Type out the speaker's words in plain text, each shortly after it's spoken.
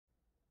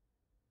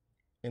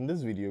In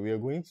this video, we are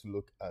going to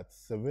look at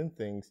 7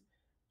 things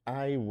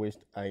I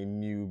wished I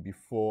knew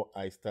before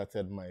I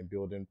started my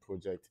building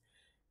project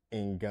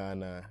in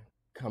Ghana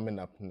coming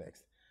up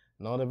next.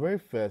 Now, the very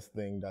first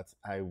thing that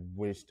I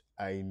wished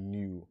I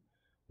knew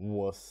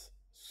was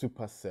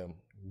Supersem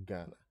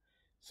Ghana.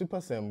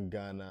 Supersem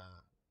Ghana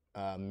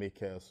are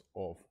makers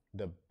of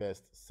the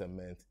best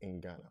cement in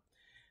Ghana.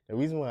 The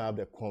reason why I have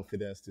the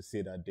confidence to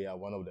say that they are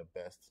one of the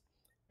best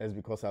is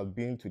because I've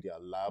been to their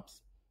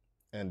labs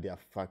and their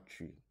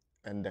factory,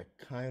 and the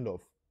kind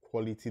of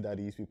quality that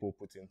these people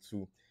put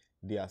into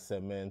their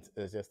cement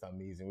is just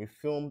amazing. We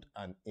filmed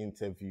an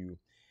interview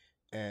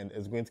and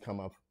it's going to come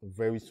up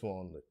very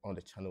soon on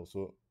the channel.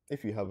 So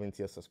if you haven't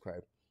yet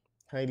subscribed,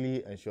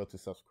 kindly ensure to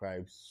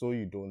subscribe so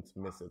you don't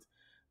miss it.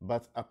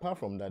 But apart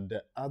from that,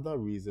 the other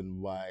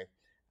reason why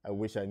I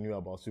wish I knew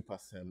about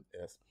Supersem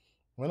is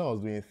when I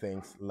was doing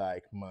things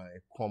like my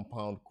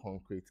compound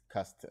concrete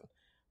casting,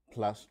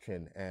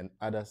 plastering, and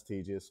other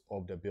stages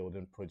of the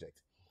building project,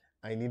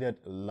 I needed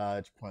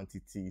large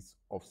quantities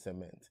of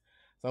cement.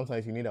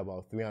 Sometimes you need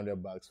about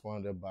 300 bags,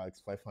 400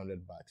 bags,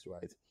 500 bags,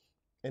 right?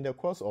 In the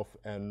course of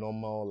a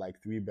normal, like,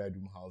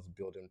 three-bedroom house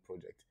building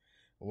project,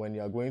 when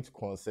you are going to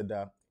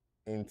consider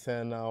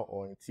internal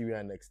or interior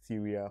and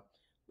exterior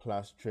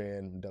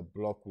plastering, the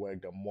block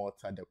work, the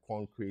mortar, the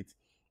concrete,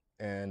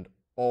 and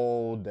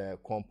all the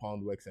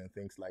compound works and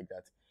things like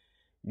that,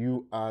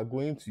 you are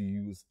going to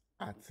use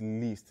at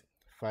least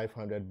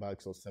 500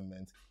 bags of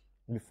cement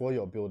before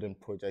your building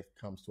project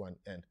comes to an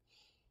end.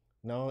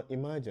 Now,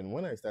 imagine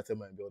when I started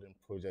my building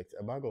project,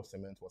 a bag of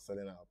cement was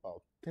selling at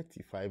about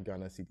 35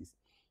 Ghana cedis.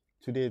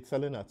 Today, it's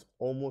selling at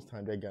almost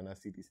 100 Ghana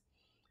cedis.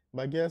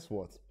 But guess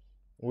what?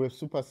 With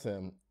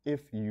Supersem,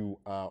 if you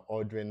are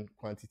ordering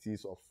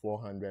quantities of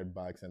 400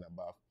 bags and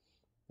above,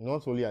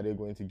 not only are they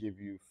going to give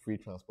you free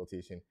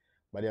transportation,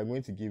 but they are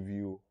going to give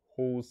you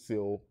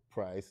wholesale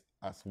price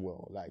as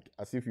well, like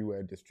as if you were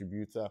a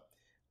distributor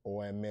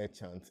or a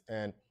merchant.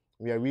 And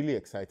we are really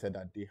excited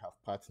that they have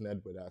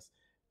partnered with us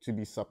to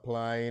be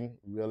supplying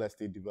real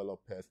estate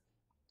developers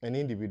and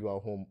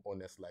individual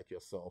homeowners like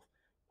yourself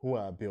who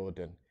are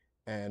building.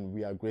 And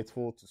we are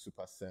grateful to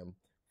Supersem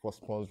for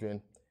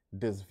sponsoring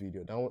this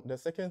video. Now, the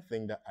second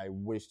thing that I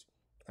wished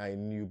I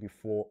knew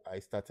before I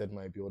started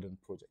my building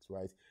projects,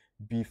 right?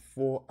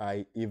 Before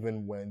I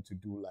even went to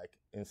do like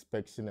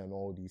inspection and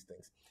all these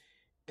things,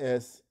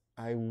 is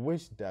I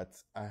wish that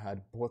I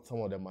had bought some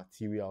of the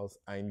materials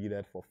I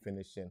needed for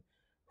finishing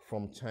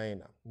from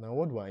China. Now,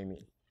 what do I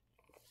mean?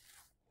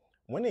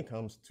 When it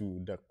comes to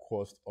the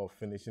cost of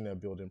finishing a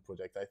building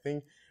project, I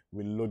think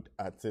we looked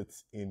at it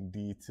in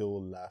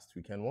detail last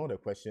week. And one of the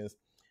questions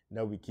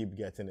that we keep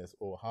getting is,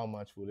 oh, how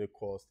much will it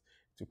cost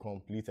to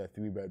complete a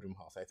three-bedroom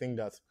house? I think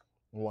that's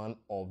one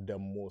of the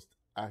most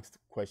asked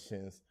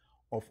questions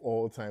of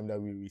all time that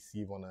we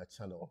receive on our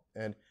channel.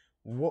 And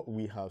what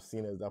we have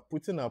seen is that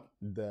putting up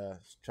the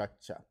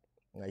structure,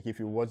 like if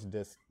you watch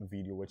this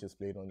video, which is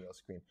played on your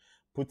screen,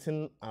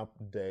 putting up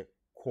the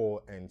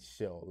core and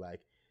shell, like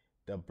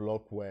the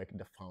block work,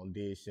 the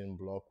foundation,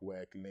 block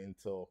work,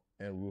 lintel,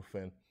 and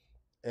roofing,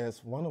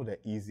 is one of the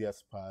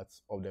easiest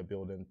parts of the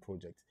building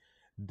project.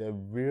 The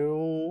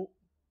real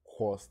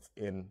cost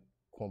in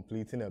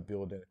completing a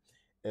building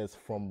is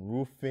from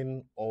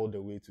roofing all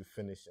the way to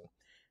finishing.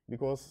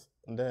 Because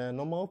the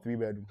normal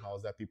three-bedroom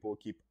house that people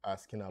keep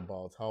asking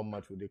about, how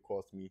much would it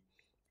cost me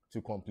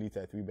to complete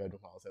a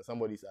three-bedroom house? And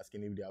somebody's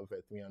asking if they have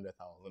a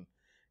 300,000,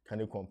 can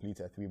you complete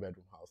a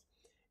three-bedroom house?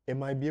 It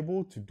might be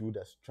able to do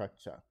the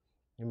structure,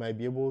 you might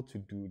be able to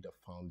do the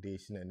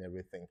foundation and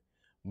everything.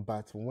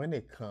 But when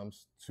it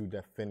comes to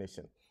the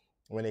finishing,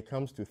 when it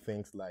comes to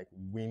things like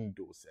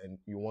windows, and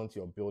you want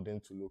your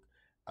building to look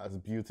as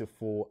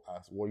beautiful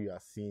as what you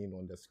are seeing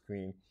on the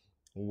screen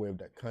with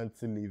the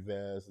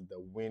cantilevers, the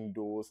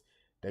windows,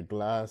 the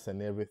glass,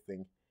 and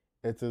everything,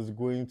 it is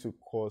going to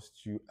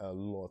cost you a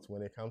lot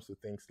when it comes to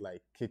things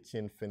like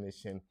kitchen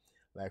finishing,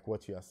 like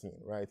what you are seeing,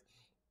 right?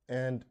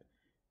 And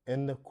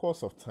in the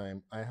course of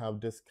time, I have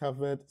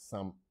discovered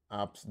some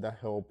apps that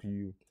help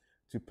you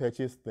to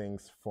purchase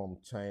things from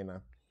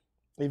China,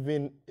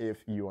 even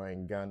if you are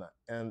in Ghana.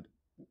 And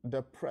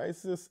the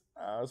prices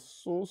are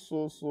so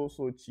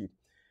cheap.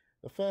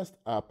 The first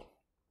app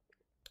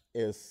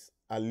is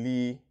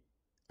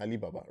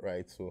Alibaba,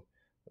 right? So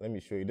let me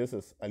show you. This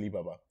is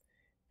Alibaba.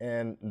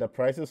 And the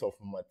prices of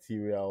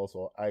materials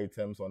or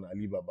items on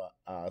Alibaba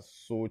are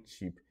so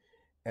cheap.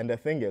 And the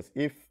thing is,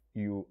 if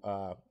you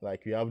are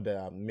like you have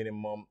the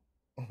minimum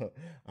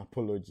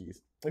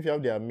apologies, if you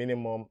have their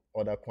minimum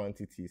order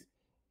quantities,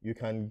 you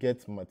can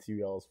get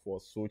materials for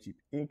so cheap,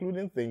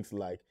 including things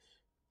like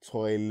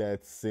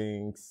toilet,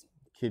 sinks,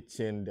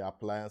 kitchen, the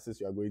appliances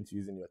you are going to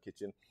use in your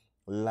kitchen,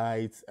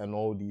 lights, and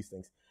all these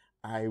things.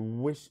 I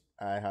wish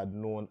I had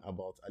known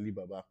about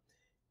Alibaba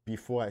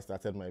before I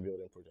started my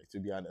building project, to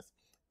be honest.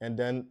 And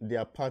then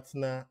their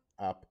partner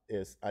app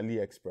is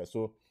AliExpress.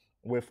 So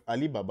with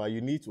Alibaba, you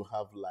need to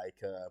have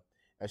like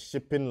a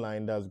shipping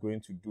line that's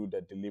going to do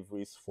the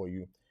deliveries for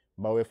you.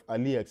 But with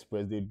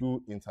AliExpress, they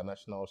do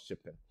international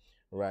shipping,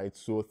 right?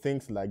 So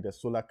things like the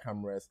solar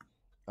cameras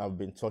I've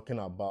been talking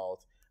about,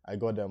 I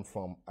got them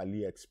from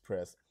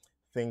AliExpress.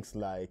 Things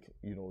like,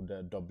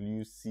 the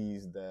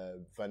WCs,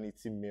 the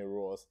vanity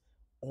mirrors,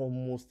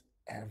 almost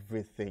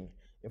everything.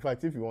 In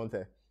fact, if you want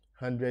a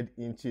 100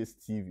 inches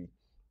TV,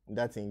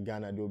 that's in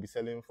Ghana, they'll be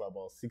selling for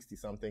about 60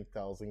 something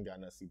thousand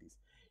Ghana cedis.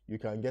 You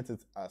can get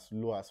it as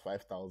low as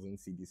 5,000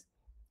 cedis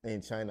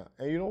in China.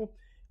 And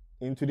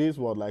in today's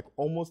world, like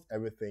almost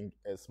everything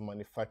is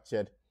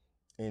manufactured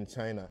in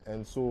China.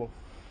 And so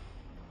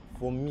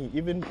for me,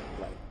 even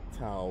like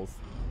tiles,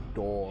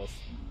 doors,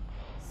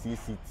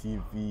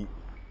 CCTV,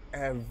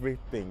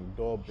 everything,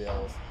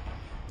 doorbells,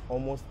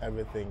 almost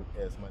everything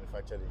is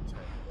manufactured in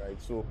China,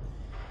 right? So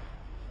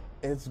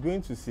it's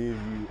going to save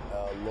you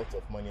a lot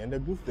of money. And the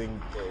good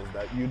thing is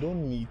that you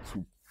don't need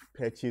to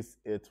purchase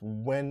it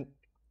when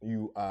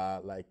you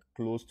are like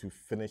close to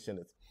finishing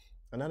it.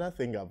 Another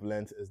thing I've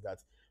learned is that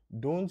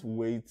don't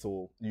wait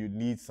till you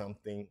need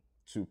something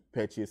to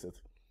purchase it.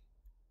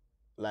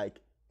 Like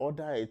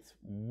order it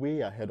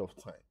way ahead of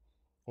time.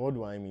 What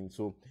do I mean?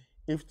 So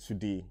if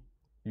today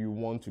you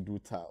want to do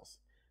tiles,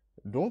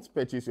 don't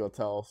purchase your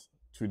tiles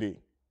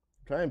today.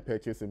 Try and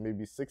purchase it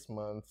maybe 6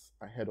 months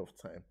ahead of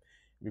time,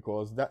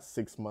 because that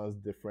 6 months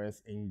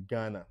difference in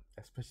Ghana,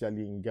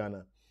 especially in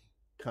Ghana,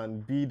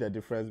 can be the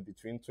difference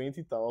between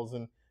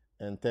 20,000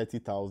 and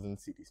 30,000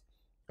 cedis.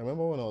 I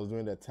remember when I was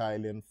doing the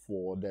tiling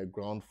for the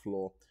ground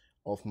floor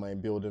of my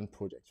building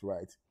project,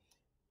 right?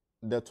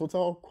 The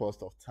total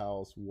cost of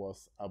tiles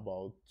was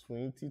about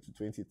 20 to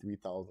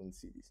 23,000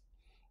 cedis.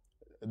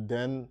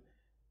 Then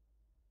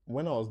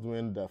when I was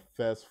doing the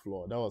first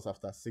floor, that was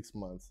after 6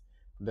 months,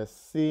 the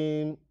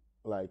same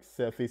like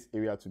surface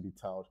area to be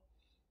tiled.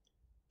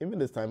 Even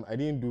this time, I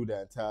didn't do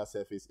the entire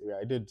surface area.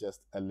 I did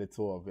just a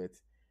little of it.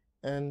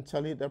 And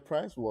Charlie, the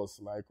price was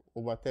like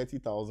over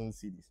 30,000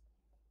 cedis.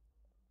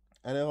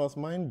 And it was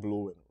mind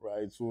blowing,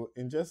 right? So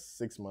in just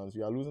 6 months,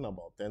 you are losing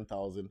about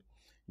 10,000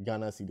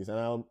 Ghana cedis.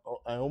 And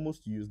I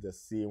almost used the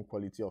same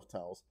quality of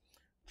tiles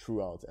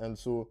throughout. And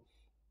so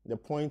the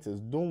point is,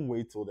 don't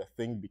wait till the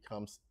thing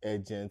becomes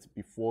urgent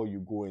before you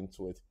go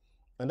into it.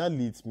 And that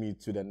leads me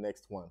to the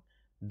next one,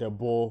 the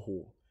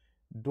borehole.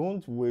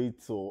 Don't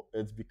wait till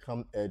it's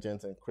become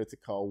urgent and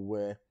critical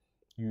where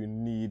you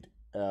need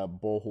a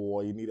borehole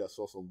or you need a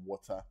source of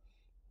water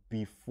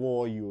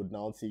before you would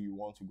now say you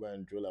want to go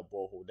and drill a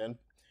borehole. Then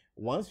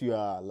once you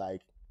are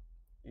like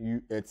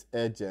it's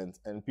urgent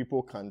and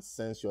people can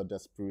sense your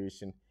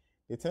desperation,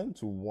 they tend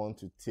to want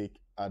to take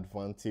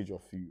advantage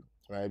of you,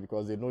 right?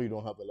 Because they know you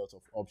don't have a lot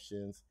of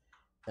options.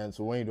 And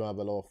so when you don't have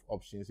a lot of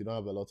options, you don't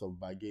have a lot of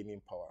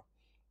bargaining power.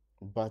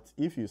 But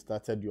if you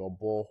started your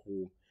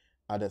borehole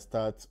at the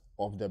start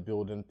of the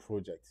building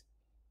project,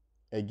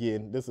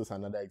 again, this is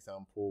another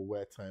example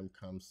where time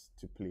comes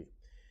to play.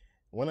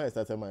 When I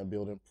started my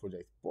building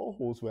project,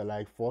 boreholes were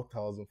like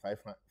 4,000,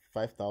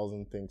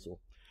 5,000 things. So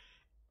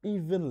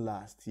even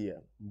last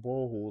year,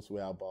 boreholes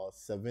were about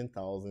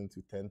 7,000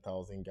 to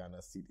 10,000 Ghana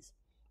cedis,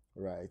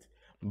 right?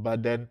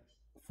 But then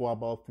for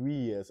about 3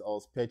 years, I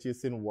was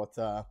purchasing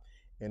water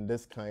in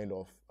this kind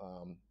of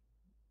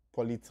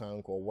poly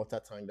tank or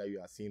water tank that you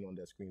are seeing on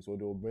the screen. So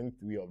they'll bring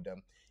three of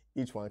them.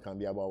 Each one can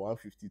be about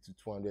 150 to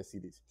 200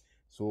 cedis.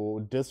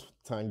 So this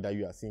tank that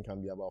you are seeing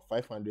can be about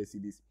 500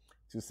 cedis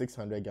to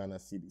 600 Ghana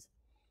cedis.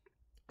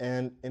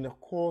 And in the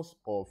course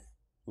of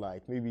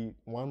like maybe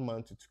 1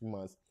 month to 2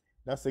 months,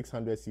 that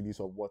 600 cedis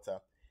of water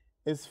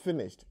is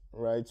finished,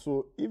 right?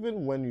 So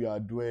even when you are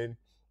doing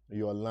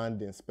your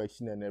land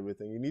inspection and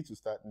everything, you need to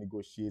start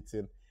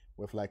negotiating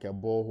with like a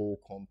borehole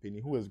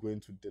company who is going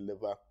to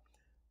deliver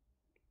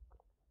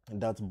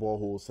that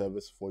borehole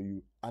service for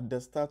you at the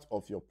start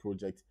of your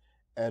project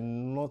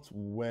and not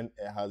when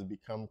it has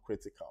become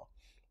critical.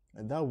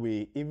 And that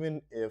way,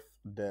 even if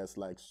there's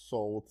like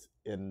salt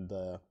in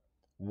the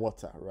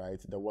water, right?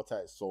 The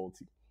water is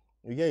salty.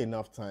 You get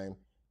enough time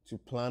to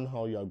plan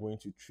how you are going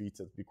to treat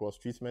it, because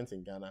treatment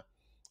in Ghana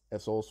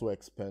is also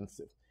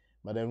expensive.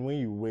 But then when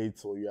you wait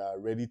till you are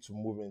ready to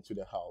move into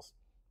the house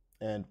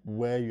and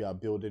where you are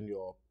building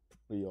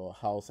your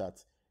house at,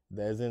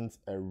 there isn't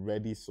a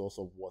ready source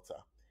of water,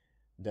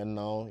 then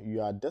now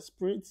you are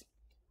desperate,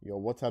 your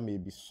water may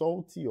be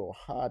salty or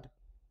hard,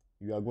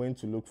 you are going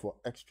to look for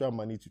extra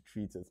money to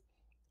treat it.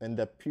 And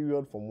the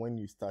period from when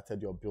you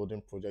started your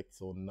building project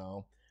till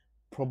now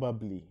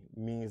probably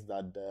means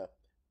that the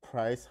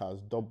price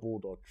has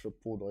doubled or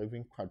tripled or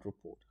even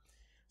quadrupled.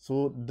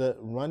 So the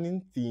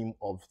running theme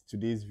of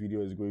today's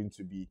video is going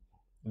to be,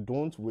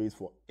 don't wait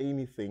for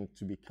anything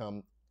to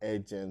become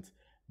urgent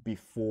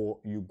before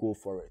you go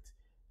for it.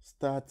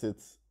 Start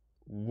it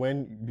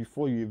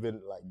before you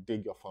even like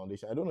dig your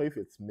foundation. I don't know if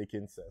it's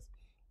making sense.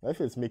 If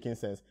it's making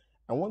sense,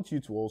 I want you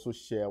to also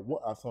share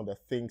what are some of the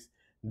things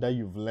that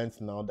you've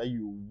learned now that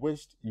you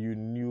wished you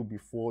knew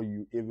before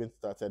you even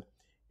started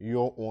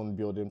your own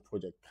building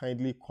project.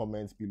 Kindly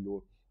comment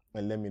below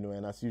and let me know.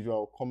 And as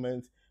usual,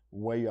 comment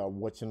where you are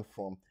watching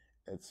from.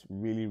 It's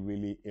really,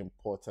 really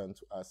important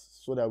to us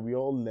so that we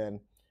all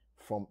learn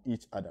from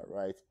each other,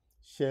 right?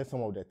 Share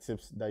some of the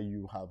tips that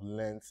you have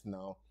learned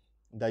now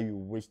that you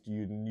wished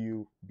you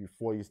knew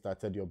before you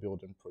started your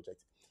building project.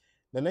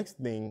 The next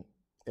thing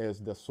is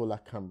the solar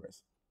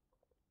cameras.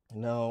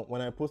 Now,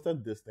 when I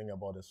posted this thing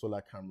about the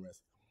solar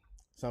cameras,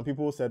 some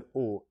people said,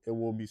 oh, it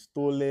will be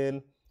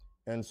stolen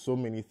and so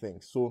many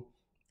things. So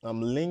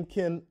I'm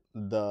linking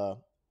the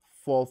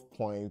fourth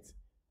point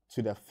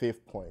to the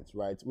fifth point,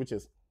 right? Which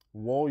is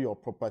wall your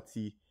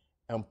property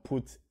and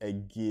put a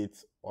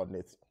gate on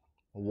it.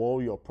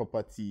 Wall your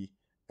property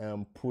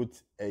and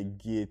put a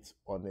gate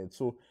on it.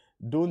 So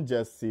don't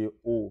just say,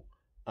 oh,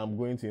 I'm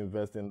going to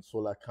invest in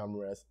solar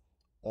cameras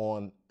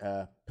on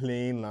a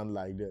plain land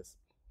like this,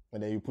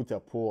 and then you put a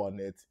pole on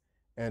it,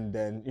 and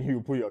then you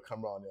put your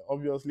camera on it.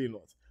 Obviously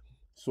not.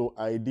 So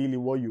ideally,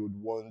 what you would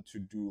want to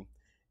do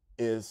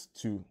is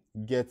to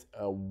get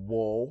a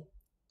wall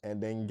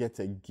and then get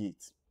a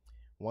gate.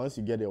 Once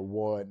you get a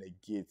wall and a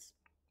gate,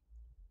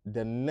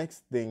 the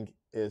next thing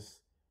is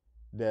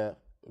the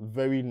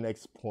very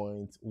next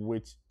point,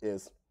 which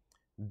is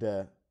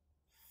the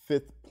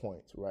fifth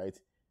point, right?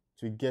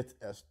 To get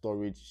a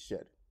storage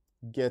shed.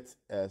 Get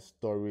a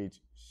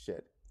storage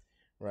shed,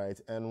 right?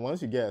 And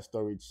once you get a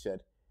storage shed,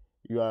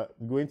 you are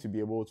going to be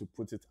able to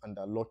put it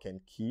under lock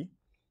and key.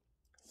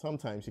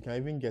 Sometimes you can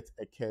even get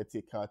a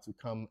caretaker to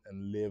come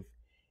and live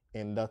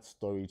in that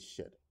storage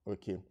shed,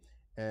 okay?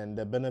 And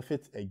the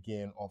benefit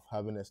again of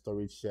having a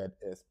storage shed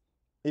is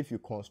if you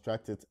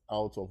construct it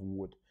out of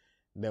wood,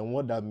 then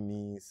what that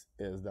means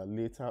is that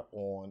later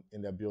on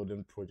in the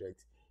building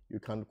project, you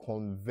can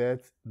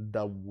convert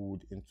that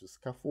wood into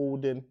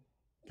scaffolding.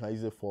 You can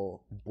use it for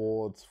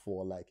boards,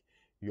 for like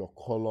your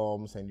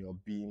columns and your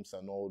beams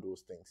and all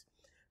those things.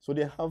 So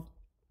they have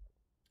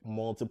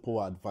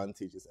multiple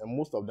advantages, and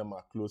most of them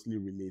are closely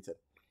related.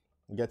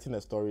 Getting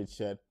a storage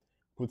shed,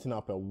 putting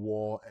up a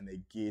wall and a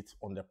gate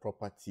on the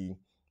property,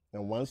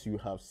 and once you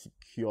have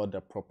secured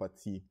the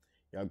property,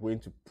 you are going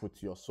to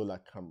put your solar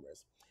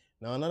cameras.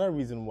 Now, another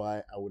reason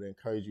why I would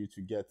encourage you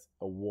to get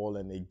a wall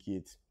and a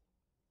gate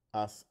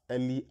as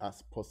early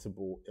as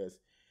possible is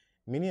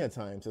many a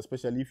times,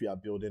 especially if you are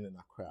building in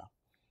Accra,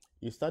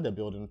 you start the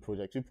building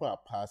project, people are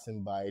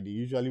passing by, they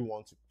usually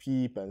want to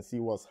peep and see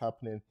what's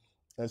happening.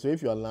 And so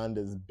if your land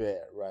is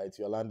bare, right,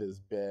 your land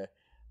is bare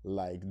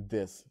like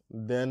this,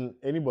 then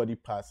anybody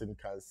passing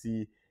can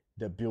see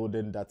the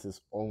building that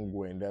is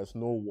ongoing. There's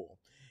no wall.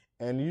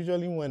 And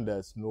usually when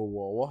there's no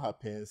wall, what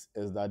happens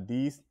is that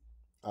these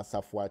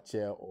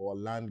asafwache or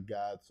land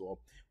guards or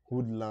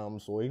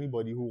hoodlums or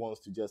anybody who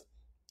wants to just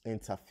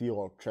interfere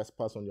or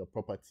trespass on your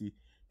property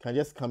can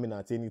just come in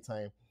at any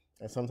time.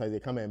 And sometimes they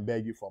come and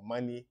beg you for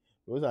money.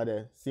 Those are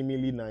the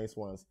seemingly nice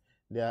ones.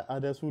 There are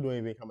others who don't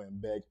even come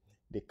and beg.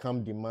 They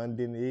come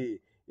demanding, hey,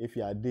 if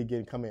you are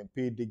digging, come and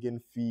pay digging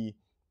fee,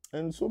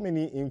 and so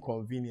many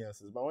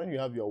inconveniences. But when you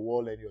have your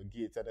wall and your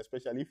gate, and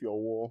especially if your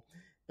wall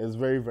is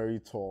very, very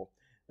tall,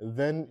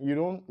 then you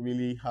don't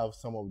really have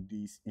some of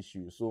these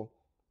issues. So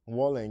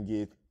wall and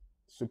gate,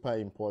 super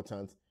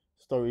important.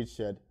 Storage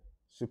shed,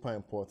 super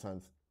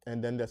important.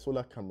 And then the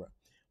solar camera,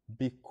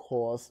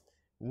 because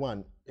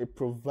one, it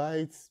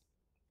provides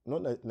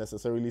not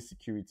necessarily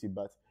security,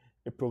 but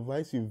it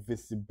provides you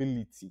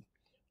visibility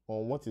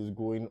on what is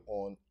going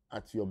on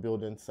at your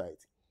building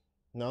site.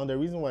 Now, the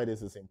reason why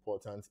this is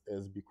important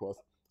is because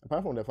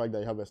apart from the fact that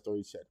you have a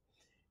storage shed,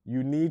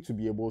 you need to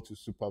be able to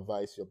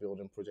supervise your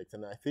building project.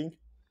 And I think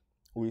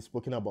we've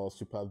spoken about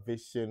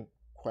supervision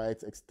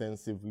quite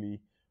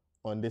extensively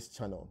on this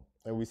channel.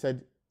 And we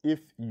said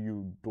if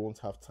you don't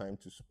have time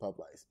to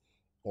supervise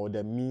or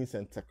the means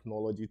and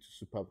technology to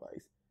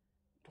supervise,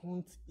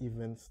 don't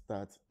even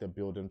start the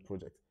building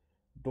project.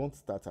 Don't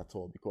start at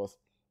all, because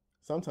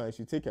sometimes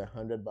you take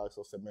 100 bags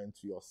of cement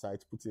to your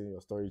site, put it in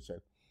your storage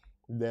shed.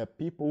 The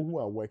people who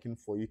are working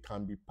for you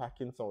can be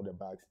packing some of the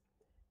bags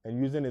and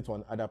using it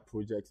on other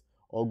projects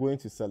or going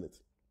to sell it.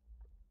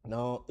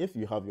 Now, if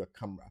you have your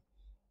camera,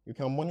 you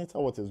can monitor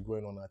what is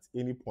going on at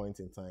any point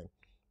in time,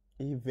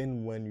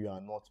 even when you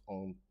are not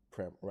on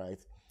prem, right?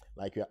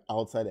 Like you're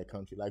outside the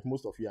country, like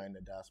most of you are in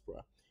the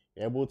diaspora.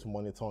 You're able to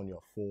monitor on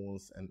your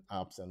phones and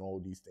apps and all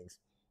these things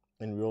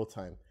in real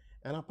time.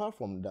 And apart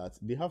from that,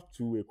 they have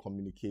two-way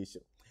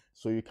communication.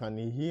 So you can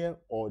hear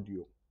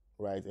audio,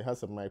 right? It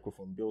has a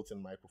microphone,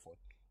 built-in microphone.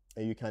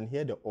 And you can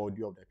hear the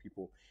audio of the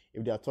people.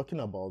 If they are talking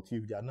about you,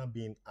 if they are not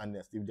being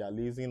honest, if they are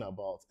lazing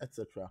about,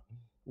 etc.,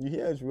 you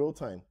hear it real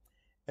time.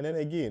 And then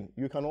again,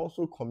 you can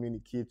also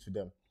communicate to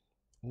them.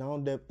 Now,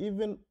 the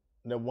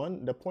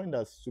point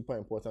that's super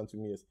important to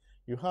me is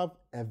you have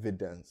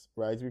evidence,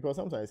 right? Because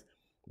sometimes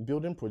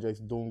building projects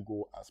don't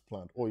go as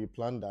planned, or you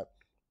plan that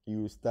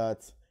you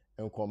start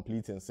and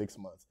complete in 6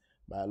 months.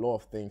 But a lot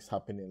of things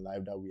happen in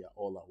life that we are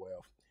all aware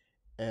of.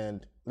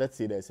 And let's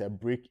say there's a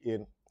break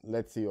in,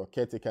 let's say your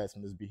caretaker is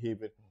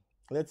misbehaving,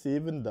 let's say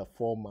even the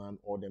foreman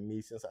or the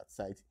masons at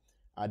site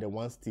are the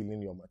ones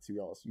stealing your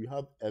materials. You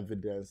have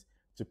evidence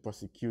to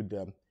prosecute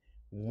them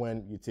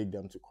when you take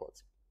them to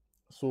court.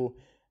 So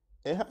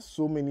it has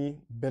so many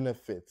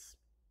benefits.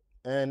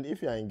 And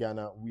if you're in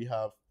Ghana, we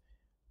have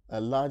a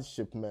large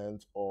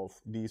shipment of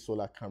these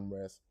solar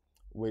cameras,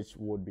 which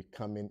would be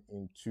coming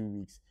in 2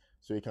 weeks.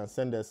 So you can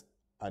send us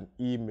an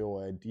email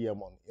or a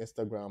DM on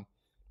Instagram,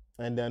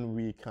 and then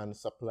we can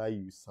supply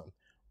you some.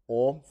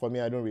 Or for me,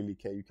 I don't really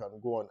care. You can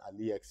go on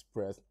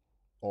AliExpress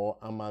or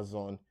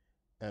Amazon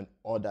and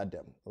order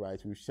them, right?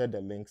 We've shared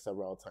the link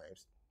several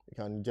times. You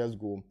can just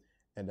go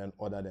and then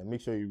order them.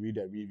 Make sure you read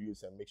the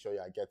reviews and make sure you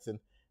are getting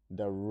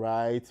the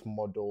right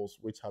models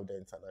which have the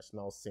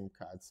international SIM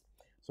cards,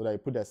 so that you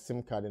put the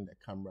SIM card in the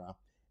camera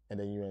and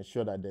then you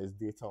ensure that there's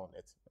data on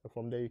it. And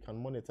from there, you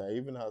can monitor. It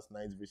even has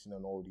night vision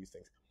and all these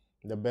things.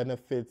 The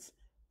benefits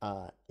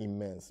are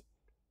immense.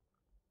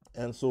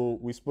 And so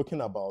we've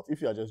spoken about,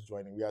 if you are just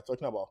joining, we are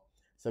talking about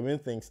 7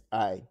 things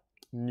I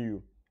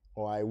knew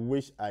or I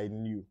wish I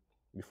knew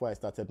before I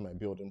started my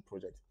building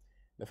project.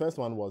 The first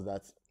one was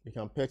that you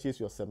can purchase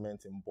your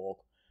cement in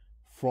bulk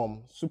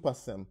from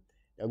SuperCem.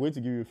 They're going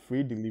to give you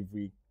free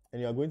delivery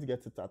and you're going to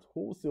get it at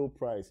wholesale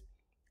price.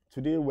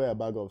 Today, where a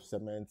bag of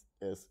cement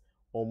is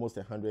almost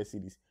 100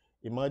 cedis,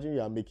 imagine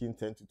you are making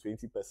 10 to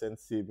 20%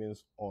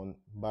 savings on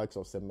bags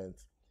of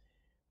cement.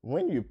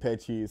 When you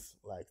purchase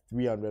like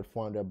 300,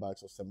 400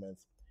 bags of cement,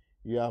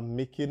 you are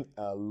making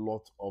a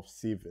lot of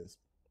savings.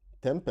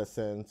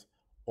 10%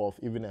 of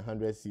even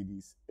 100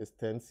 cedis is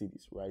 10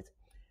 cedis, right?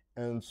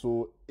 And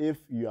so if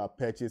you are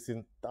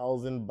purchasing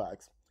 1,000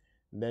 bags,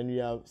 then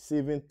you are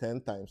saving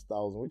 10 times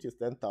 1,000, which is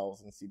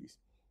 10,000 cedis.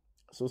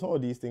 So some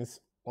of these things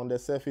on the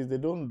surface, they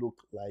don't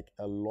look like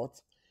a lot,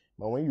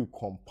 but when you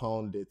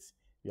compound it,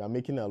 you are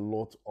making a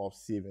lot of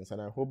savings.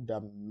 And I hope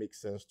that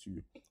makes sense to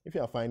you. If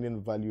you are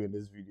finding value in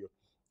this video,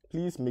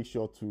 please make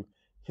sure to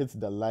hit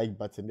the like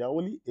button. There are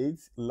only 8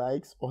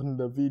 likes on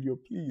the video.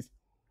 Please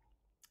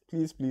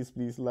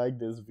like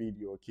this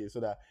video, okay, so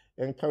that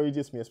it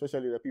encourages me,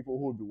 especially the people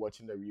who will be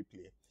watching the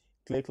replay.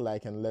 Click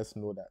like and let's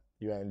know that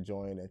you are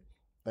enjoying it.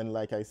 And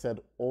like I said,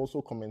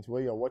 also comment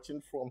where you're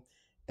watching from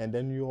and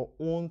then your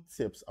own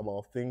tips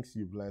about things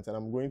you've learned. And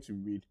I'm going to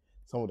read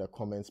some of the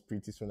comments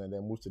pretty soon and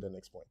then move to the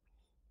next point.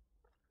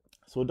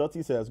 So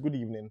Dottie says, good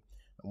evening.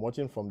 I'm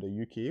watching from the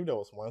UK. If there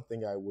was one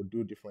thing I would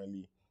do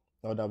differently,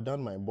 I would have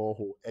done my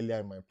borehole earlier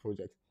in my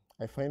project.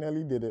 I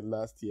finally did it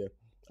last year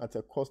at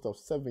a cost of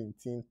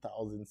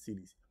 17,000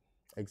 cedis.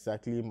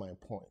 Exactly my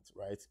point,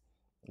 right?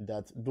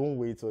 That don't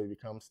wait till it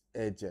becomes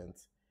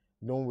urgent.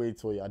 Don't wait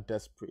till you're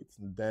desperate.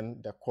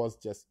 Then the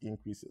cost just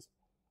increases.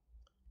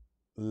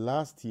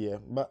 Last year,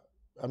 but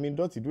I mean,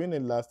 Dottie, doing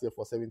it last year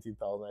for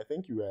 17,000, I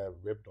think you were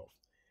ripped off,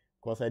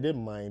 because I did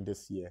mine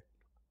this year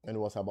and it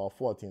was about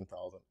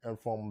 14,000. And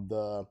from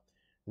the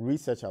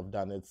research I've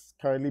done, it's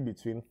currently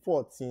between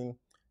 14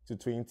 to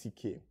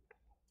 20K,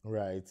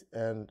 right?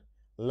 And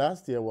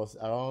last year was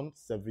around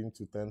 7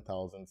 to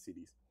 10,000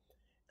 cedis.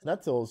 And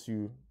that tells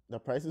you the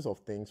prices of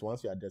things,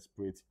 once you are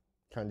desperate,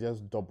 can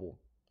just double,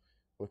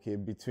 okay,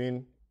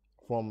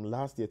 from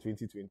last year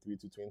 2023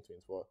 to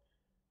 2024.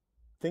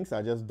 Things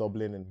are just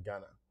doubling in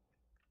Ghana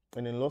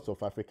and in lots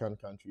of African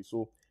countries.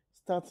 So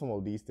start some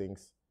of these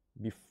things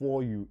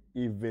before you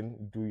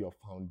even do your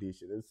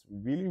foundation. It's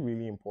really,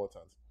 really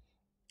important.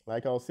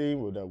 Like I was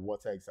saying with the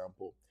water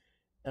example,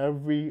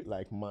 every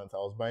month I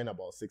was buying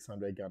about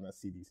 600 Ghana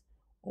cedis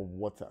of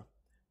water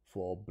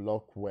for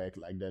block work,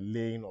 like the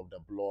laying of the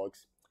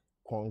blocks,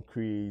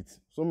 concrete,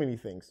 so many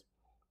things.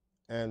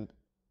 And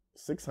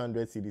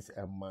 600 cedis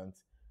a month.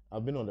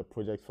 I've been on the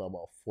project for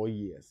about 4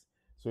 years.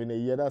 So in a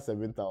year, that's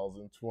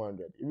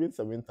 7,200. Even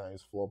 7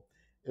 times 4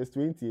 is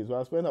 28. So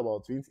I spent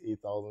about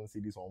 28,000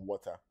 cedis on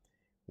water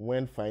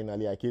when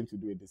finally I came to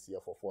do it this year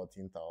for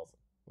 14,000,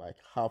 like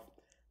half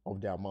of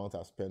the amount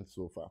I've spent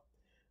so far.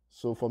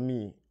 So for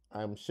me,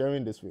 I'm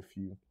sharing this with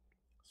you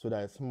so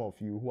that some of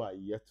you who are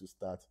yet to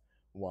start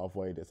will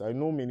avoid this. I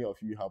know many of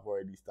you have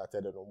already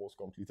started and almost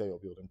completed your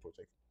building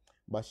project,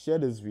 but share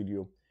this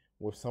video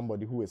with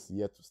somebody who is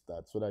yet to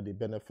start so that they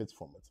benefit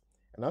from it.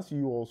 And as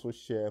you also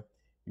share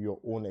your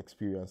own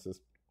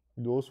experiences,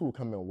 those who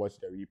come and watch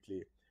the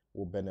replay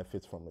will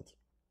benefit from it.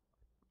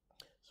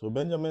 So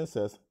Benjamin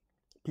says,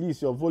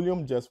 please, your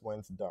volume just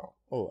went down.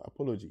 Oh,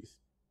 apologies.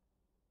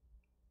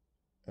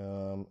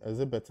 Is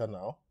it better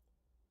now?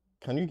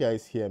 Can you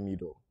guys hear me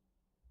though?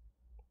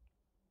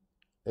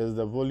 Is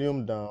the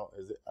volume down?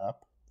 Is it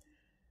up?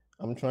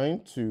 I'm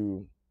trying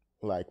to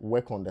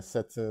work on the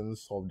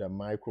settings of the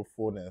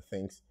microphone and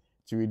things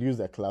to reduce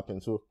the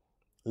clapping. So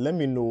let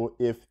me know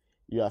if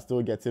you are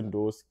still getting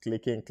those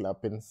clicking,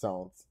 clapping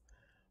sounds.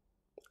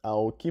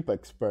 I'll keep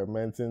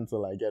experimenting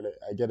till I get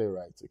it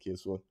right. Okay,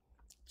 so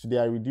today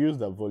I reduced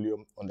the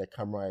volume on the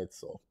camera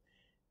itself,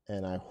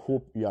 and I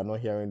hope you are not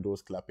hearing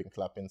those clapping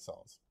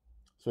sounds.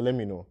 So let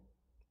me know.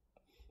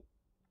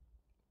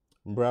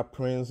 Bra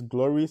Prince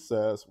Glory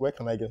says, where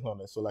can I get on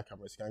the solar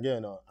cameras? You can get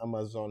it on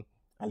Amazon,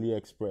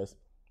 AliExpress.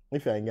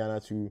 If you're in Ghana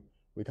too,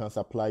 we can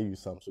supply you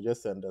some. So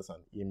just send us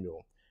an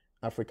email,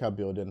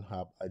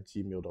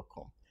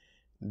 africabuildinghub@gmail.com.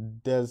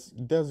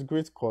 There's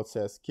great quote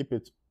says, keep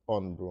it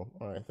on, bro.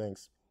 All right,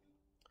 thanks.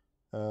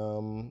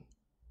 Kwabdan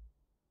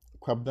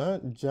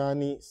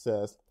Jani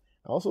says,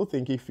 I also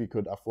think if you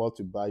could afford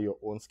to buy your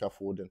own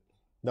scaffolding,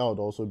 that would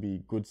also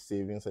be good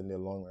savings in the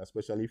long run,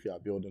 especially if you are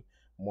building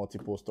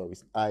multiple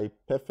stories. I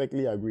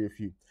perfectly agree with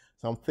you.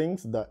 Some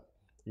things that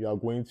you are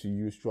going to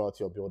use throughout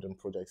your building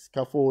project.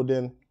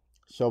 Scaffolding,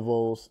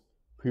 shovels,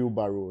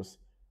 wheelbarrows.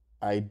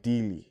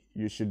 Ideally,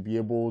 you should be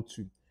able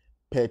to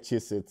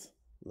purchase it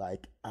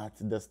like at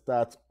the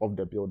start of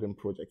the building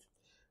project.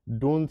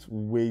 Don't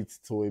wait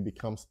till it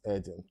becomes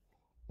urgent.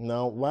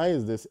 Now, why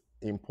is this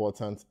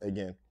important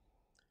again?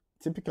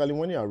 Typically,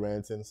 when you are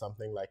renting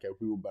something like a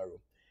wheelbarrow,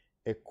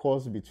 it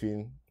costs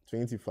between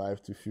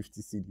 25 to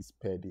 50 cedis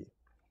per day.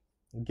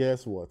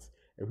 Guess what?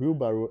 A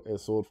wheelbarrow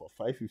is sold for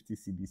 550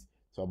 cedis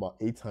to about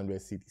 800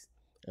 cedis.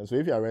 And so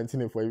if you are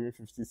renting it for even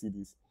 50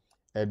 cedis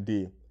a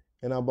day,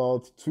 in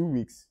about 2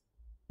 weeks,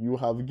 you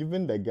have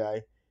given the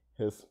guy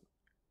his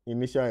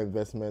initial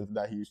investment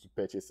that he used to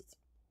purchase it.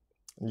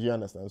 Do you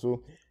understand?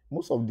 So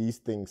most of these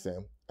things,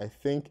 I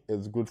think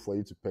it's good for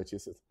you to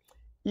purchase it.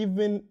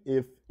 Even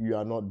if you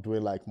are not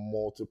doing like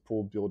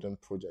multiple building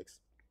projects,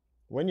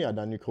 when you are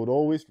done, you could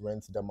always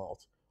rent them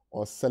out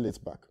or sell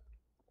it back.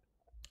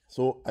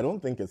 So I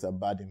don't think it's a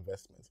bad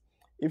investment.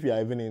 If you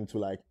are even into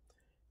like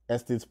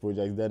estate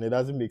projects, then it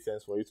doesn't make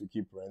sense for you to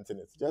keep renting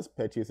it. Just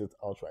purchase it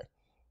outright.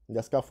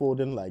 The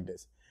scaffolding like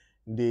this,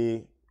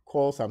 they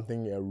call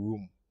something a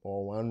room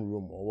or one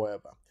room or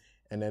whatever,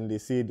 and then they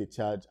say they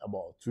charge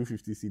about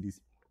 250 cedis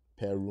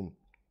per room.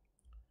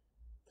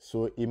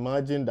 So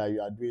imagine that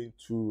you are doing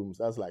 2 rooms,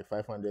 that's like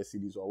 500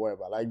 cedis or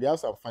whatever. Like they have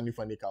some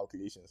funny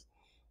calculations.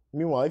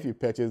 Meanwhile, if you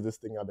purchase this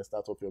thing at the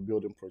start of your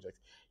building project,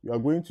 you are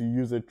going to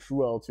use it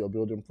throughout your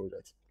building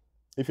project.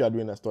 If you are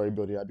doing a story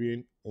building, you are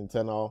doing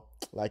internal,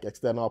 like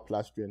external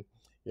plastering,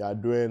 you are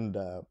doing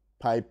the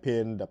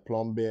piping, the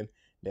plumbing,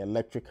 the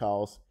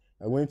electricals,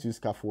 you're going to use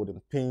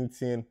scaffolding,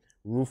 painting,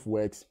 roof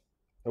works.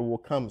 It will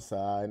come,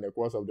 sir, in the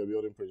course of the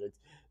building project.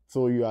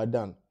 So you are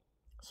done.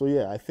 So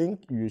yeah, I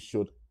think you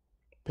should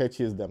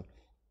purchase them.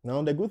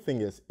 Now, the good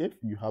thing is if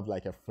you have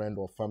like a friend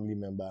or family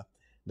member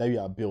that you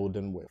are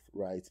building with,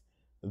 right?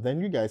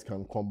 Then you guys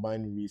can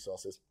combine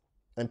resources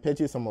and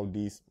purchase some of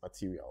these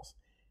materials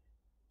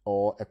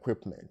or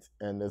equipment,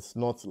 and it's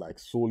not like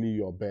solely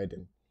your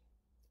burden,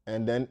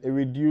 and then it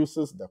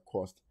reduces the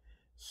cost.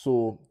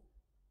 So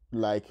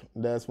like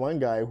there's one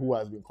guy who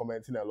has been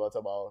commenting a lot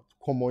about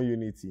common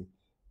unity,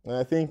 and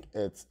I think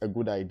it's a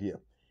good idea.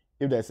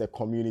 If there's a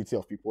community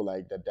of people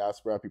like the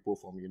diaspora people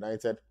from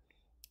United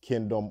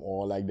Kingdom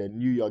or like the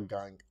New York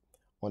gang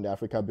on the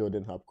Africa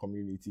Building Hub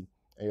community,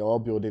 and you're all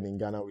building in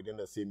Ghana within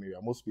the same area.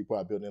 Most people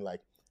are building like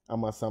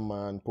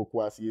Amasaman,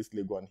 Pokwasi, East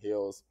Legon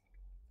Hills,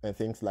 and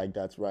things like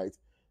that, right?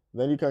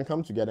 Then you can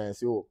come together and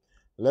say, oh,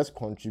 let's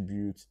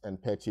contribute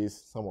and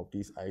purchase some of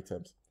these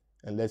items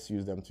and let's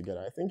use them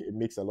together. I think it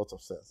makes a lot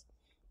of sense.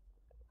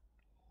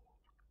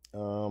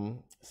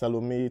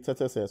 Salome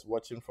Tete says,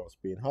 watching from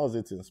Spain. How is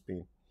it in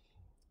Spain?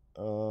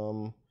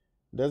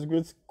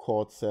 Desgrid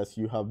Court says,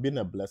 you have been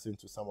a blessing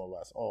to some of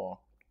us. Oh,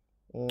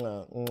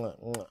 mwah, mwah,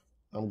 mwah.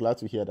 I'm glad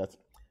to hear that.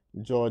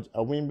 George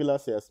Awimbila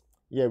says,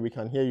 yeah, we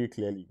can hear you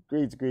clearly.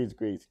 Great.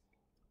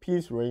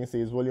 Peace Rain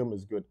says, volume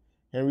is good.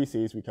 Henry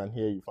says, we can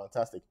hear you.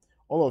 Fantastic.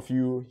 All of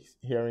you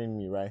hearing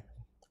me, right?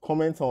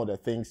 Comment on the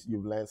things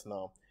you've learned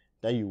now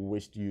that you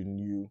wished you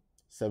knew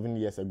 7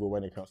 years ago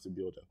when it comes to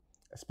building,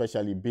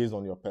 especially based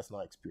on your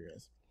personal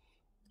experience.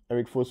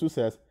 Eric Fosu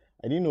says,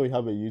 I didn't know you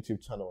have a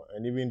YouTube channel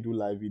and even do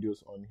live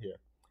videos on here.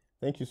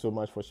 Thank you so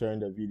much for sharing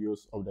the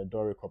videos of the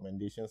door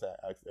recommendations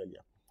I asked earlier.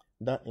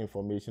 That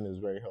information is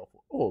very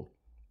helpful. Oh,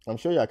 I'm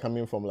sure you're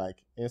coming from like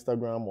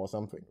Instagram or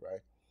something,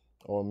 right?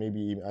 Or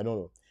maybe, I don't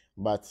know.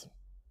 But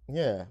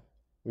yeah,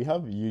 we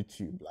have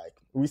YouTube. Like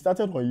we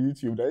started on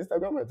YouTube, the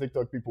Instagram and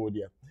TikTok people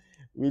there.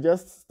 We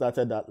just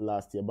started that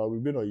last year, but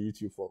we've been on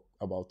YouTube for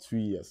about 2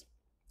 years.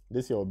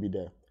 This year will be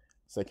the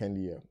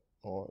second year.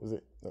 Or is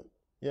it?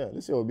 Yeah,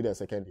 this year will be the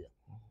second year.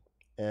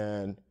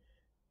 And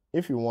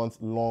if you want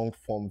long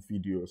form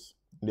videos,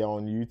 they're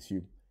on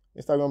YouTube.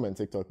 Instagram and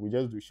TikTok, we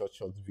just do short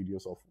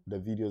videos of the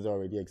videos that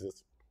already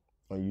exist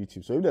on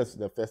YouTube. So if that's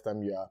the first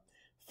time you are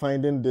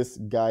finding this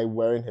guy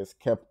wearing his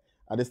cap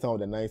at this time of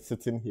the night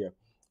sitting here,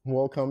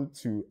 welcome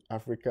to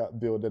Africa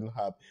Building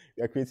Hub.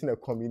 We are creating a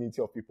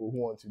community of people who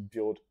want to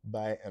build,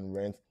 buy, and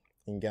rent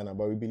in Ghana.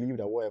 But we believe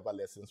that whatever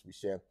lessons we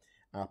share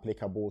are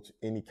applicable to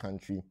any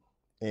country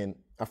in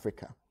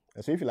Africa.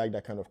 And so if you like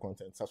that kind of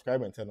content,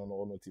 subscribe and turn on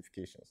all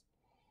notifications.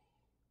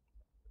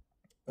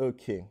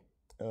 Okay.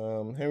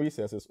 Henry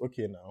says it's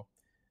okay now.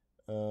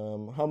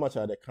 How much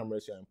are the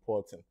cameras you're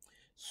importing?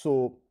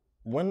 So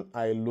when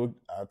I looked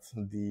at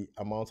the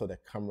amount of the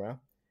camera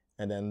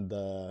and then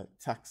the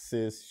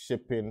taxes,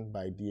 shipping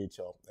by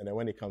DHL, and then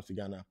when it comes to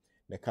Ghana,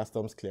 the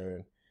customs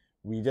clearing,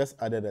 we just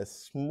added a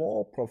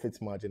small profit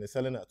margin. It's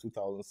selling at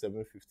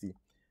 2,750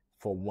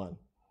 for one,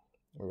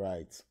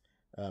 right?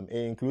 It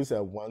includes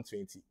a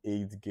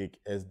 128 gig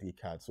SD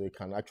card, so it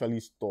can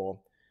actually store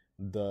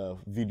the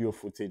video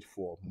footage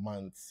for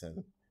months,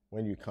 and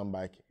when you come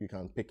back, you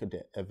can pick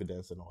the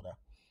evidence and all that.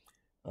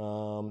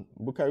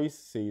 Bukari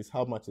says,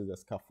 how much is the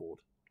scaffold?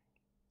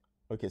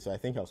 Okay, so I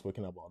think I've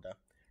spoken about that.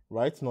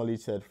 Right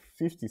Knowledge said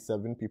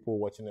 57 people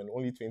watching and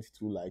only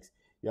 22 likes.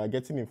 You are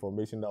getting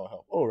information that will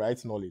help. Oh,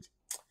 Right Knowledge.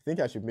 I think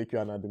I should make you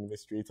an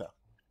administrator.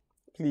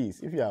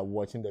 please, if you are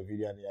watching the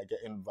video and you are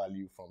getting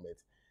value from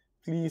it,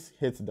 please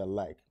hit the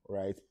like,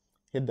 right?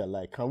 Hit the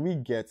like. Can we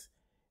get,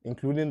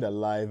 including the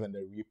live and the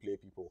replay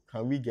people,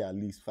 can we get at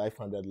least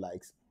 500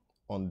 likes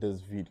on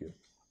this video?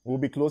 We'll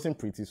be closing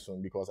pretty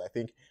soon because I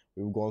think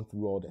we've gone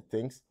through all the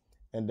things.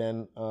 And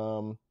then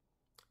TA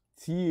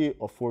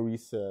Ofori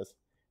says,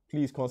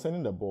 please,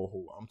 concerning the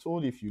borehole, I'm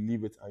told if you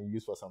leave it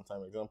unused for some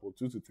time, example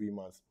 2 to 3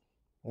 months,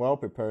 while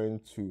preparing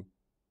to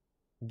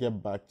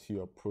get back to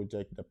your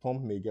project, the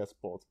pump may get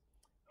spoiled.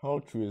 How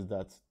true is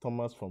that?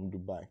 Thomas from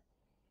Dubai.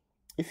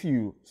 If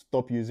you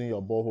stop using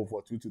your borehole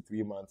for 2 to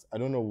 3 months, I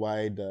don't know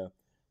why the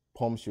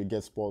pump should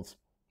get spoiled.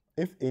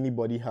 If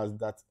anybody has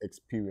that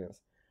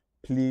experience,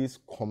 please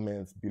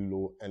comment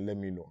below and let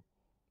me know.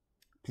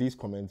 Please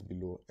comment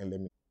below and let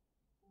me know.